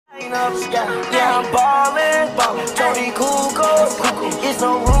Yeah, I'm ballin'. Jody Cool, it's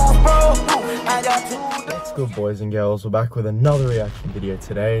no roof, bro. I got two. What's good, boys and girls? We're back with another reaction video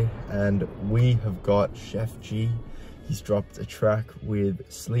today, and we have got Sheff G. He's dropped a track with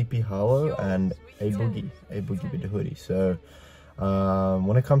Sleepy Hallow and a Boogie with the Hoodie. So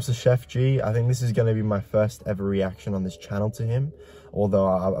when it comes to Sheff G, I think this is going to be my first ever reaction on this channel to him, although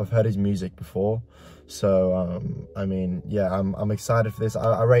I've heard his music before. So I mean, yeah, I'm excited for this.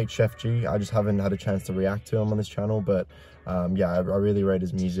 I rate Sheff G. I just haven't had a chance to react to him on this channel, but yeah, I really rate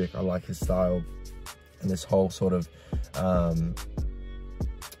his music. I like his style and this whole sort of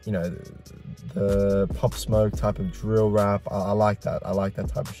you know, the Pop Smoke type of drill rap. I like that. I like that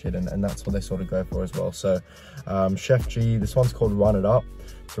type of shit, and that's what they sort of go for as well. So Sheff G, this one's called Run It Up.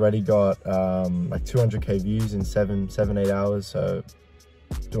 It's already got like 200k views in 7-8 hours, so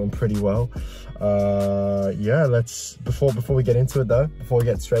doing pretty well. Yeah, let's before we get into it though, before we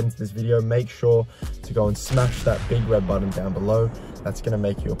get straight into this video, make sure to go and smash that big red button down below. That's going to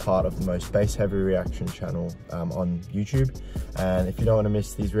make you a part of the most bass heavy reaction channel on YouTube. And if you don't want to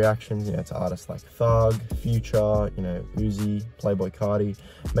miss these reactions, you know, to artists like Thug, Future, you know, Uzi, Playboy Cardi,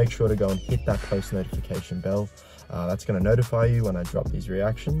 make sure to go and hit that post notification bell. That's going to notify you when I drop these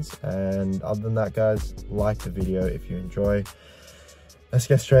reactions. And other than that, guys, like the video if you enjoy. Let's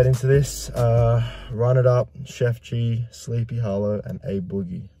get straight into this. Run It Up, Sheff G, Sleepy Hallow, and a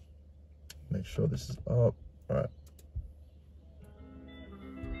Boogie. Make sure this is up. All right.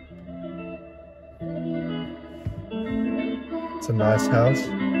 It's a nice house.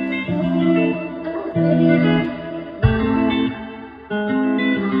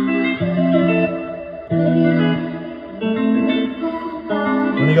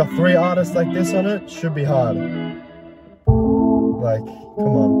 When you got 3 artists like this on it, should be hard. Like,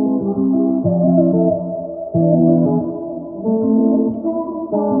 come on.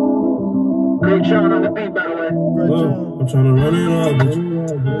 Great job on the beat, by the way. Great job. I'm trying to run it up with you.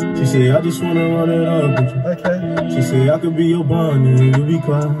 She say, I just want to run it up with you. Okay. She say, I could be your bond and you be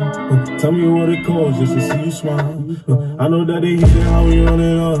quiet. Tell me what it costs just to see you smile. I know that they hate it how we run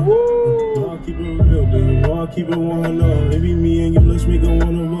it up. No, I keep it real, baby. No, I keep it 100. Maybe me and you, let's make it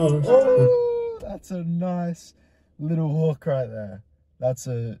one of us. Oh, that's a nice little hook right there. That's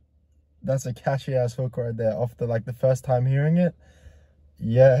a catchy ass hook right there off the first time hearing it.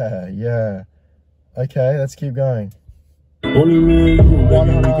 Yeah. Okay, let's keep going. Only me and you,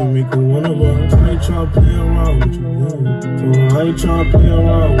 baby, we can make it one of us. I ain't tryna play around with you, so I ain't tryna play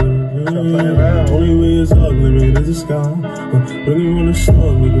around with you. Only way is up, limit is the sky. Really wanna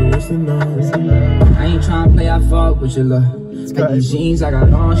start, we can rest the night. I ain't tryna play, I fuck with your love. Like these jeans I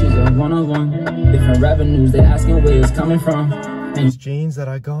got on, she's a one-of-one. Different revenues, they asking where it's coming from. These jeans that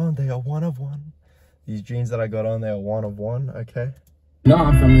I got on, they are one of one. These jeans that I got on, they are one of one, okay? No,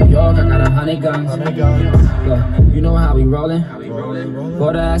 I'm from New York, I got 100 guns. 100 guns. Look, you know how we rollin'?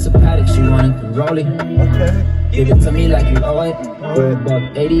 Bought her ass a paddock, she wanted to roll it. Okay. Give it to me like you owe it.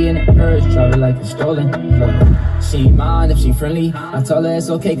 Buck 80 in the purse, drive it like it's stolen. Look, she ain't mind if she friendly. I told her it's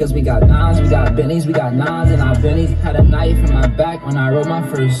okay cause we got 9s, we got Bentleys, we got 9s in our Bentleys. Had a knife in my back when I wrote my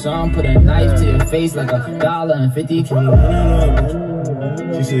first song. Put a knife to your face like $1.50. Can you run it up with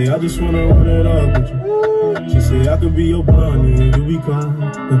you? She say, I just wanna run it up with you. She say, I could be your bond and you be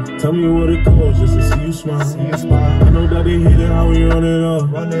quiet. Tell me what it costs just to see you smile. I know that they hate it how we run it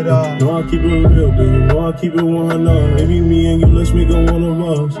up. No, I keep it real, baby. No, I keep it 100. Maybe me and you, let's make it one of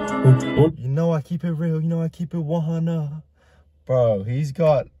us. You know I keep it real. You know I keep it 100. Bro, he's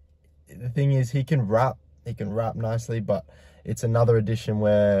got... The thing is, he can rap. He can rap nicely, but it's another edition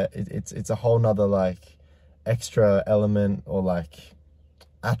where it's a whole nother, like, extra element or, like,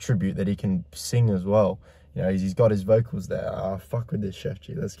 attribute that he can sing as well. You know, he's got his vocals there. Fuck with this, Sheff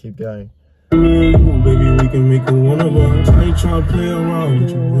G. Let's keep going. Me and you, baby, we can make it one of us. I ain't tryna play around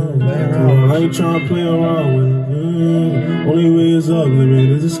with you. I ain't tryna play around with you. Only way is up,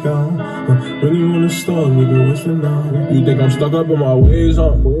 limit is the sky. Really wanna start, nigga, what's the night? You think I'm stuck up in my ways,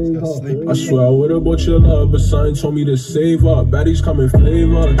 huh? I swear I would've bought your love, but something told me to save up. Baddies come in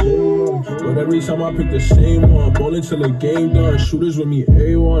flavors. But every time I pick the same one, ballin' till the game done. Shooters with me,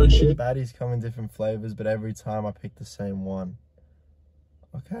 A1. Baddies come in different flavors, but every time I pick the same one.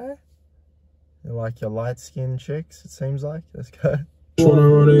 Okay. You like your light-skinned chicks, it seems like. Let's go. Wanna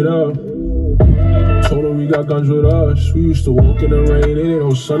run it up. Told her we got guns with us. We used to walk in the rain, ain't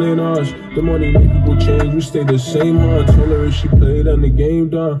no sun in us. The money made people change, we stayed the same, huh? Told her if she played, then the game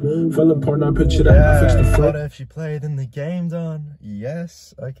done. Fell apart, now picture that, I fixed the front. Told her if she played, then the game done.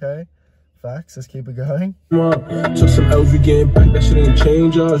 Yes, okay. Facts, let's keep it going. Took some L's, we getting back, that shit ain't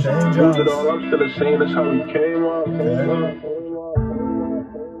change us. Moved it all up, still the same, that's how we came up. Okay.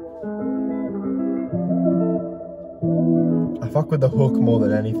 fuck with the hook more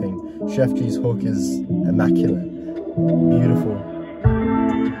than anything. Sheff G's hook is immaculate. Beautiful.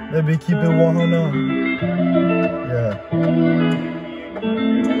 Maybe keep it 100. Yeah.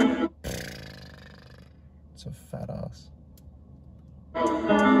 It's a fat ass.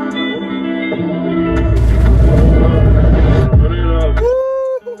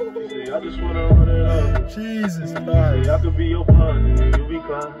 I just wanna run it up. Jesus Christ. I could be your partner, you be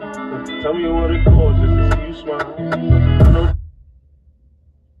kind. Tell me what it goes just to see you smile. I know.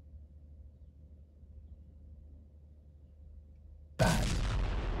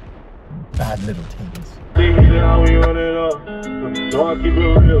 Bad little teens. They hate it how we run it up. Know I keep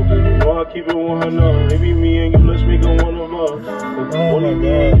it real, baby. Know I keep it 100. Maybe me and you, let's make it one of us. Only me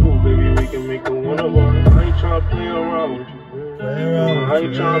and you, baby, we can make it one of us. I ain't tryna play around with you. I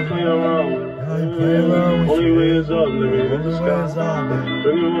ain't tryna play around with you. Only way is up, nigga. What's the sky?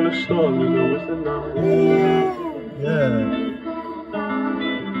 Bring you on the store, nigga. What's the night? Yeah.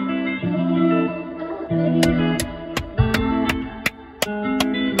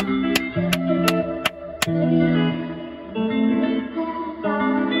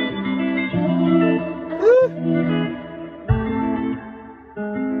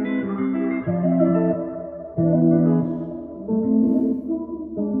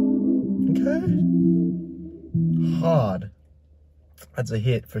 Hard. That's a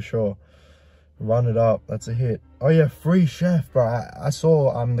hit for sure. Run It Up. That's a hit. Oh yeah, free Sheff, bro. I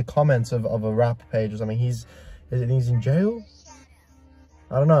saw the comments of a rap page or something. He's in jail.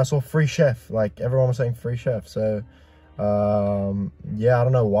 I don't know. I saw free Sheff. Like everyone was saying free Sheff. So yeah, I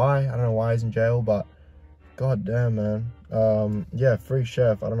don't know why. I don't know why he's in jail, but god damn, man. Yeah, free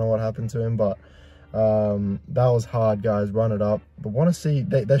Sheff. I don't know what happened to him, but that was hard, guys. Run It Up. But want to see,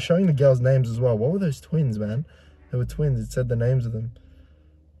 they're showing the girls' names as well. What were those twins, man? They were twins. It said the names of them.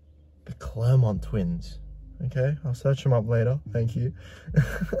 The Claremont twins. Okay, I'll search them up later. Thank you.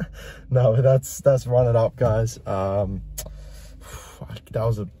 No, but that's Run It Up, guys. That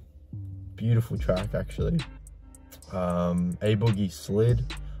was a beautiful track, actually. A Boogie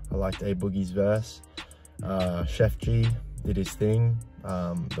slid. I liked A Boogie's verse. Sheff G did his thing.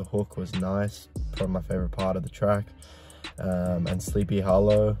 The hook was nice, probably my favorite part of the track. And Sleepy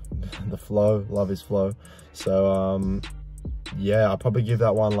Hallow, the flow, love his flow. So yeah, I'll probably give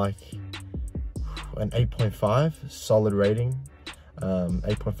that one like an 8.5, solid rating.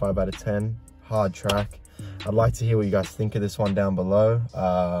 8.5 out of 10, hard track. I'd like to hear what you guys think of this one down below.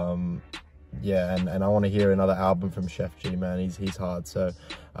 Yeah, and I want to hear another album from Sheff G, man. He's hard, so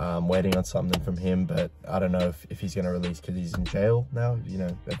waiting on something from him, but I don't know if he's going to release because he's in jail now. You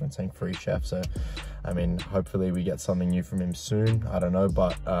know, everyone's saying free Sheff, so I mean, hopefully we get something new from him soon. I don't know,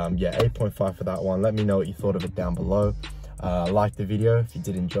 but yeah, 8.5 for that one. Let me know what you thought of it down below. Like the video if you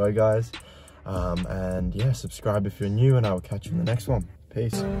did enjoy, guys. And yeah, subscribe if you're new, and I will catch you in the next one.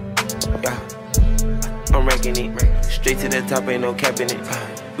 Peace. I'm ranking it, straight to the top, ain't no capping it.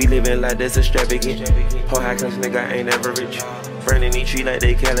 We living like there's a extravagant. Poor high class nigga ain't ever rich. Burning each tree like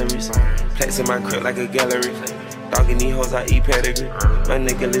they calories. Plaques in my crib like a gallery. Dogging these hoes, I eat pedigree. My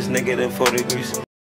nigga list negative 4 degrees.